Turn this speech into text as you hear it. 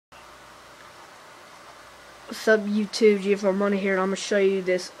What's up, YouTube? G4 Money here, and I'm gonna show you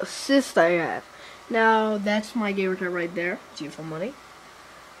this assist I have. Now that's my gamer tag right there, G4 Money.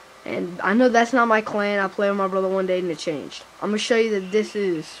 And I know that's not my clan. I played with my brother one day and it changed. I'm gonna show you that this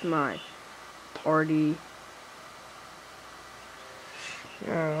is my party.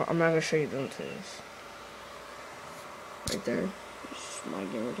 No, I'm not gonna show you them things. Right there. This is my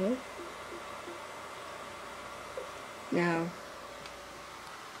gamer tag. Now,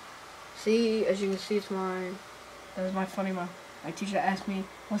 see, as you can see, it's mine. That was my funny one. My teacher asked me,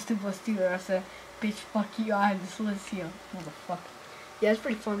 what's 2 plus 2? And I said, bitch, fuck you, I have this list here. Motherfucker. Yeah, it's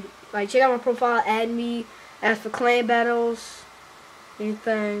pretty funny. Like, check out my profile, add me, ask for clan battles,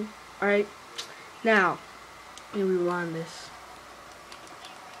 anything. Alright. Now, let me rewind this.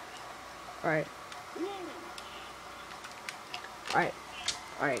 Alright.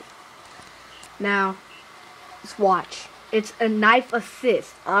 Alright. Now, let's watch. It's a knife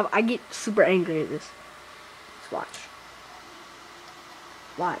assist. I get super angry at this. Let's watch.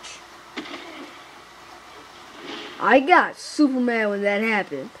 Watch. I got super mad when that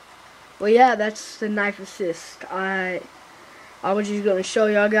happened. Well, yeah, that's the knife assist. I was just gonna show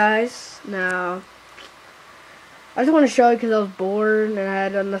y'all guys. Now, I just want to show you because I was bored and I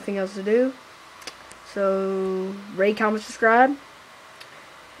had nothing else to do. So, rate, comment, subscribe,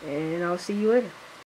 and I'll see you later.